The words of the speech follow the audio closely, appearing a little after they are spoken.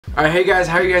Alright, hey guys,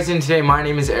 how are you guys doing today? My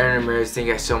name is Aaron Ramirez. Thank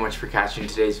you guys so much for catching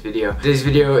today's video. Today's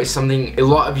video is something a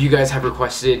lot of you guys have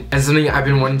requested and something I've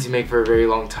been wanting to make for a very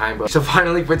long time. So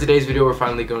finally, for today's video, we're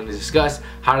finally going to discuss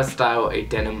how to style a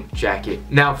denim jacket.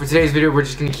 Now, for today's video, we're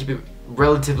just going to keep it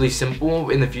relatively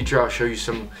simple. In the future, I'll show you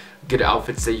some good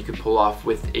outfits that you could pull off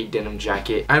with a denim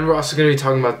jacket, and we're also going to be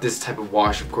talking about this type of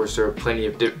wash. Of course, there are plenty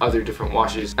of other different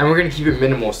washes, and we're going to keep it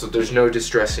minimal, so there's no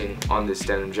distressing on this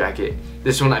denim jacket.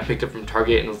 This one I picked up from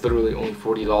Target and it was literally only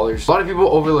 $40. A lot of people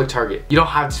overlook Target. You don't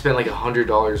have to spend like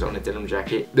 $100 on a denim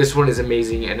jacket. This one is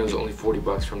amazing and it was only 40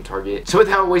 bucks from Target. So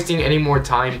without wasting any more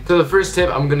time, so the first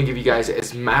tip I'm going to give you guys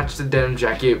is match the denim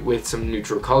jacket with some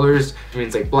neutral colors. It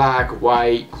means like black,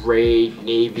 white, gray,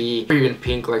 navy, or even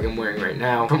pink like I'm wearing right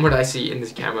now. From what I see in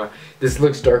this camera, this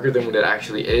looks darker than what it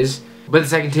actually is. But the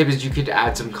second tip is you could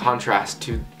add some contrast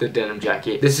to the denim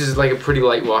jacket. This is like a pretty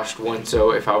light washed one,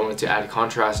 so if I wanted to add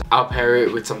contrast, I'll pair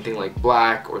it with something like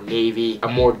black or navy, a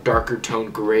more darker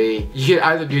tone gray. You could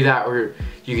either do that or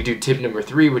you could do tip number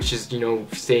 3, which is, you know,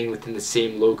 staying within the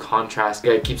same low contrast.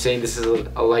 I keep saying this is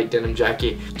a light denim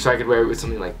jacket, so I could wear it with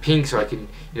something like pink, so I can,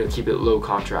 you know, keep it low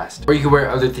contrast. Or you could wear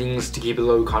other things to keep it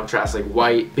low contrast, like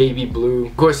white, baby blue.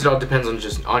 Of course, it all depends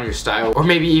on your style, or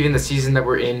maybe even the season that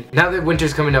we're in. Now that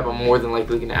winter's coming up, I'm more than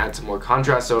likely gonna add some more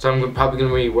contrast, so I'm probably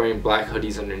gonna be wearing black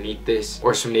hoodies underneath this,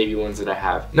 or some navy ones that I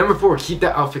have. Number 4, keep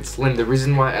that outfit slim. The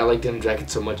reason why I like denim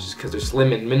jackets so much is because they're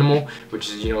slim and minimal, which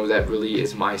is, you know, that really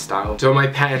is my style. So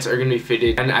my pants are gonna be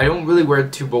fitted, and I don't really wear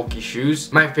too bulky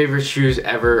shoes. My favorite shoes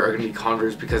ever are gonna be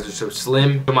Converse because they're so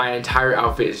slim. So my entire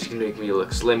outfit is gonna make me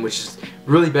look slim, which is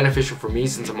really beneficial for me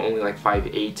since I'm only like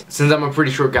 5'8". Since I'm a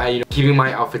pretty short guy, you know, keeping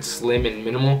my outfit slim and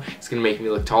minimal is gonna make me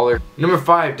look taller. Number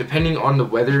 5, depending on the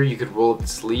weather, you could roll up the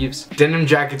sleeves. Denim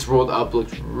jackets rolled up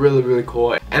looks really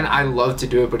cool, and I love to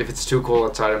do it, but if it's too cold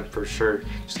outside, I'm for sure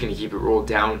just gonna keep it rolled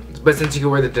down. But since you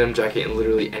can wear the denim jacket in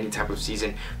literally any type of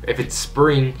season, if it's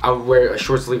spring, I would wear a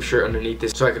short sleeve shirt underneath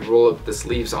this so I could roll up the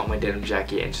sleeves on my denim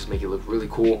jacket and just make it look really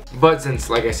cool. But since,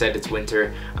 like I said, it's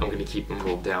winter, I'm gonna keep them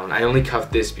rolled down. I only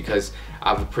cuff this because I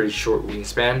have a pretty short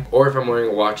wingspan, or if I'm wearing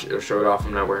a watch, it'll show it off.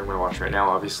 I'm not wearing my watch right now,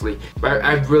 obviously, but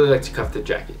I really like to cuff the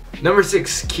jacket. Number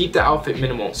 6, keep the outfit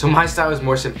minimal. So my style is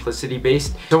more simplicity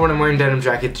based. So when I'm wearing denim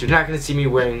jackets, you're not gonna see me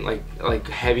wearing like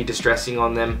heavy distressing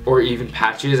on them, or even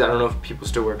patches. I don't know if people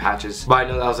still wear patches, but I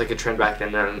know that was like a trend back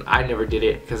then, and I never did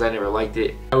it because I never liked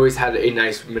it. I always had a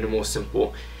nice, minimal,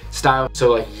 simple style,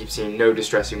 so like you keep seeing no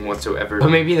distressing whatsoever. But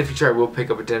maybe in the future I will pick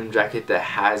up a denim jacket that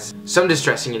has some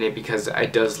distressing in it, because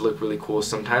it does look really cool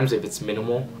sometimes if it's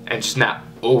minimal and just not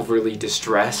overly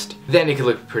distressed. Then it can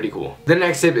look pretty cool. The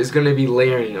next tip is going to be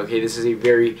layering. Okay, this is a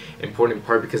very important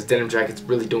part because denim jackets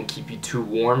really don't keep you too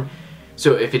warm.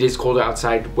 So if it is colder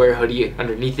outside, wear a hoodie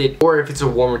underneath it. Or if it's a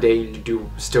warmer day and you do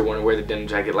still want to wear the denim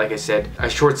jacket, like I said, a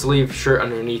short sleeve shirt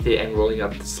underneath it and rolling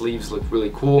up the sleeves look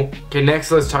really cool. Okay, next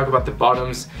let's talk about the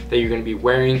bottoms that you're going to be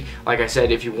wearing. Like I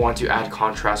said, if you want to add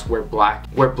contrast, wear black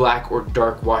or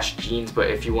dark wash jeans.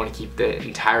 But if you want to keep the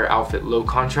entire outfit low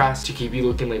contrast to keep you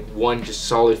looking like one just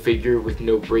solid figure with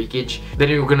no breakage, then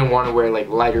you're going to want to wear like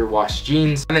lighter wash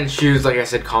jeans. And then shoes, like I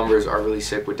said, Converse are really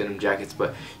sick with denim jackets,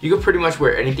 but you can pretty much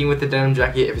wear anything with the denim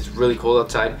jacket. If it's really cold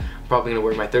outside, I'm probably gonna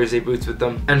wear my Thursday boots with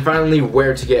them. And finally,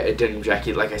 where to get a denim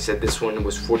jacket. Like I said, this one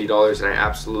was $40 and I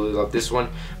absolutely love this one.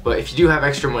 But if you do have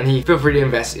extra money, feel free to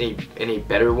invest in a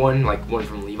better one, like one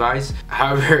from Levi's.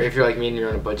 However, if you're like me and you're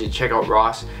on a budget, check out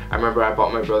Ross. I remember I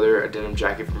bought my brother a denim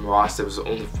jacket from Ross that was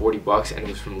only 40 bucks and it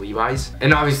was from Levi's.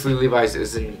 And obviously Levi's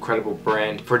is an incredible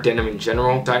brand for denim in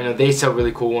general, so I know they sell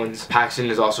really cool ones. Paxton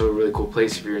is also a really cool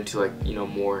place if you're into, like, you know,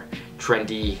 more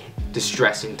trendy,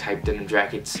 distressing type denim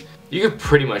jackets. You could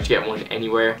pretty much get one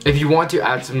anywhere. If you want to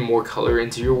add some more color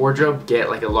into your wardrobe, get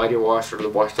like a lighter wash or the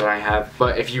wash that I have.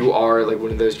 But if you are like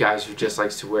one of those guys who just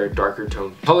likes to wear darker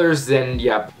tone colors, then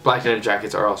yeah, black denim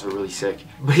jackets are also really sick.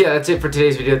 But yeah, that's it for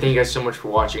today's video. Thank you guys so much for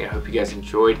watching. I hope you guys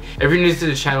enjoyed. If you're new to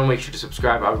the channel, make sure to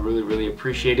subscribe. I would really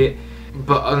appreciate it.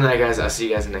 But other than that, guys, I'll see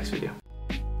you guys in the next video.